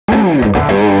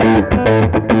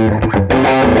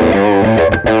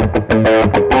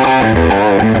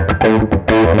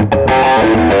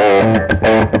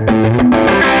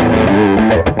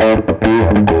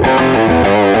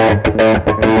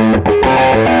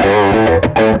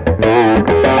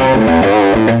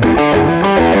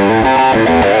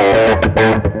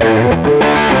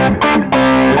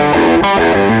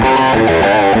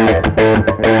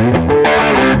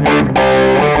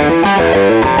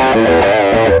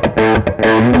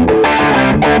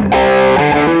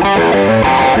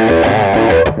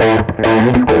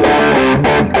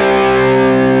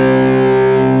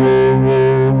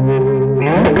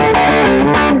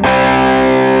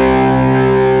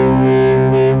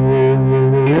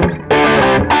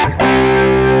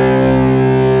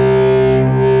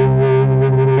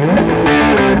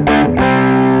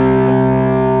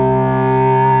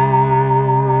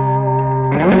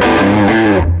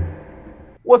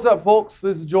What's up, folks?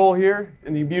 This is Joel here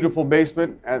in the beautiful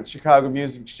basement at Chicago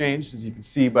Music Exchange, as you can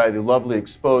see by the lovely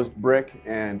exposed brick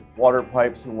and water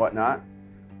pipes and whatnot.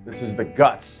 This is the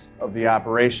guts of the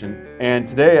operation. And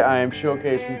today I am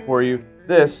showcasing for you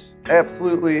this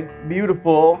absolutely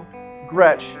beautiful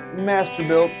Gretsch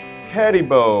Masterbuilt Caddy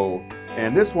Bo.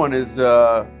 And this one is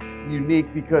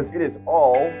unique because it is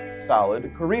all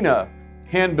solid Korina,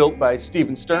 hand-built by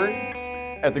Stephen Stern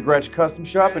at the Gretsch Custom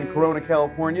Shop in Corona,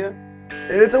 California.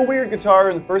 And it's a weird guitar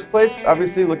in the first place.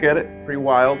 Obviously, look at it, pretty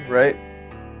wild, right?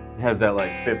 It has that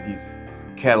like 50s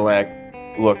Cadillac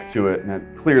look to it, and that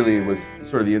clearly was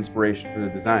sort of the inspiration for the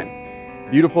design.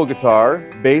 Beautiful guitar,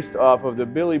 based off of the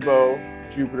Billy Bo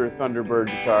Jupiter Thunderbird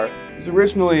guitar. It's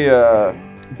originally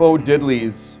Bo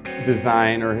Diddley's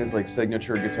design, or his like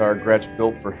signature guitar Gretsch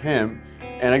built for him.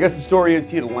 And I guess the story is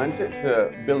he had lent it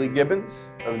to Billy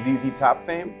Gibbons of ZZ Top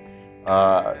fame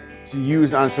to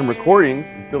use on some recordings.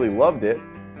 Billy loved it.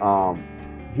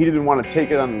 He didn't want to take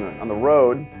it on the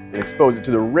road and expose it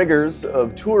to the rigors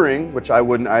of touring, which I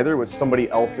wouldn't either, with somebody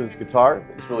else's guitar.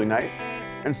 It's really nice.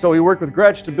 And so he worked with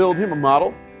Gretsch to build him a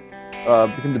model.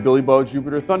 Became the Billy Bo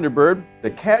Jupiter Thunderbird. The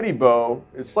Caddy Bo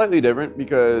is slightly different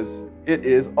because it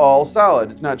is all solid.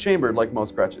 It's not chambered like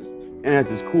most Gretches. And it has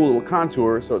this cool little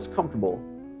contour, so it's comfortable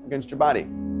against your body.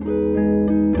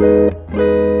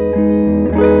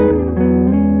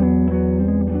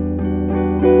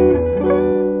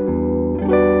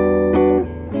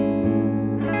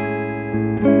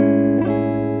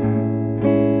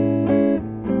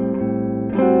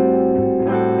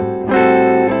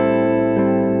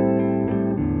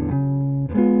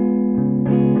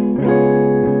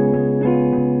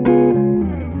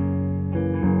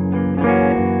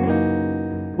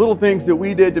 Little things that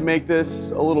we did to make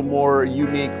this a little more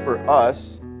unique for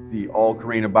us: the all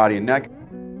Korina body and neck,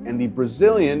 and the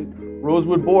Brazilian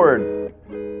rosewood board.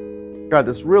 Got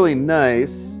this really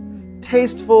nice,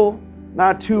 tasteful,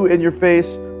 not too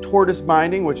in-your-face tortoise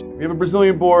binding, which we have a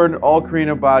Brazilian board, all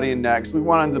Korina body and neck. So we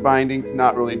wanted the binding to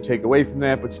not really take away from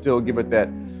that, but still give it that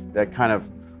kind of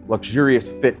luxurious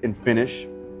fit and finish.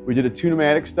 We did a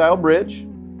tunematic style bridge,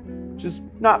 which is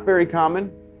not very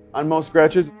common on most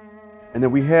Gretches. And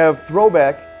then we have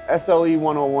ThroBak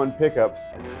SLE-101 pickups.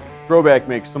 ThroBak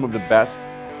makes some of the best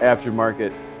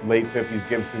aftermarket late 50s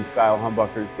Gibson style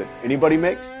humbuckers that anybody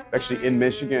makes, actually in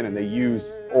Michigan, and they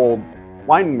use old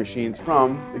winding machines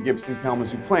from the Gibson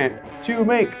Kalamazoo plant to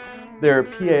make their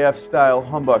PAF style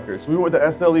humbuckers. So we went with the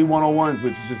SLE-101s,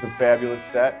 which is just a fabulous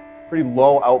set. Pretty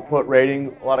low output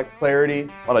rating, a lot of clarity,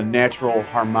 a lot of natural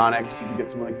harmonics. You can get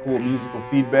some really cool musical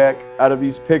feedback out of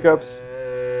these pickups.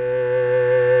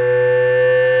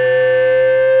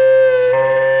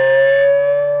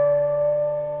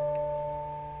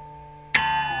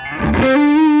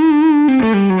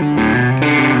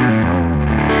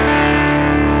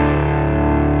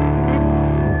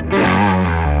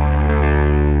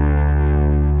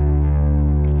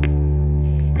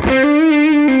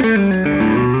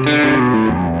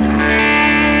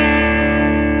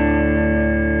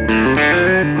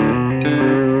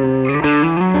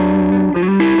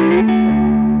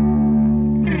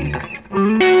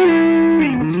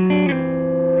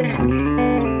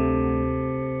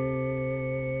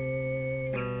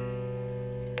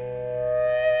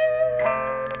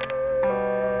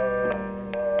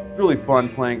 It's really fun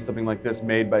playing something like this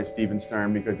made by Stephen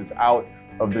Stern because it's out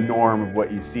of the norm of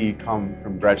what you see come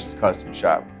from Gretsch's custom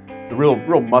shop. It's a real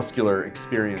muscular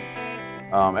experience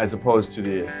as opposed to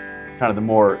the kind of the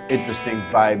more interesting,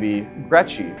 vibey,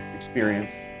 Gretschy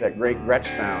experience, that great Gretsch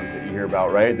sound that you hear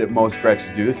about, right? That most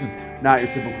Gretches do. This is not your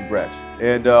typical Gretsch.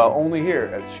 And only here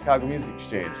at the Chicago Music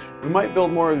Exchange. We might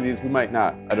build more of these, we might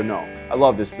not, I don't know. I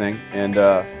love this thing, and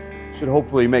should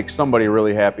hopefully make somebody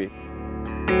really happy.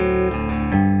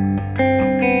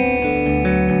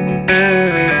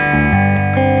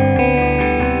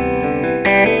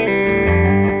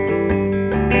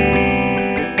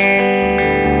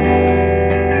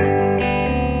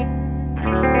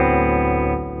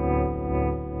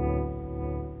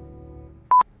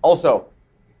 Also,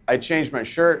 I changed my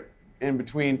shirt in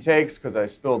between takes because I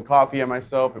spilled coffee on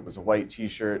myself. It was a white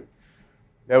t-shirt.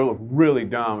 That would look really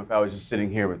dumb if I was just sitting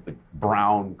here with the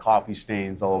brown coffee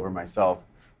stains all over myself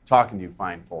talking to you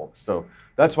fine folks. So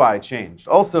that's why I changed.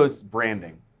 Also, it's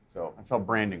branding. So that's how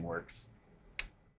branding works.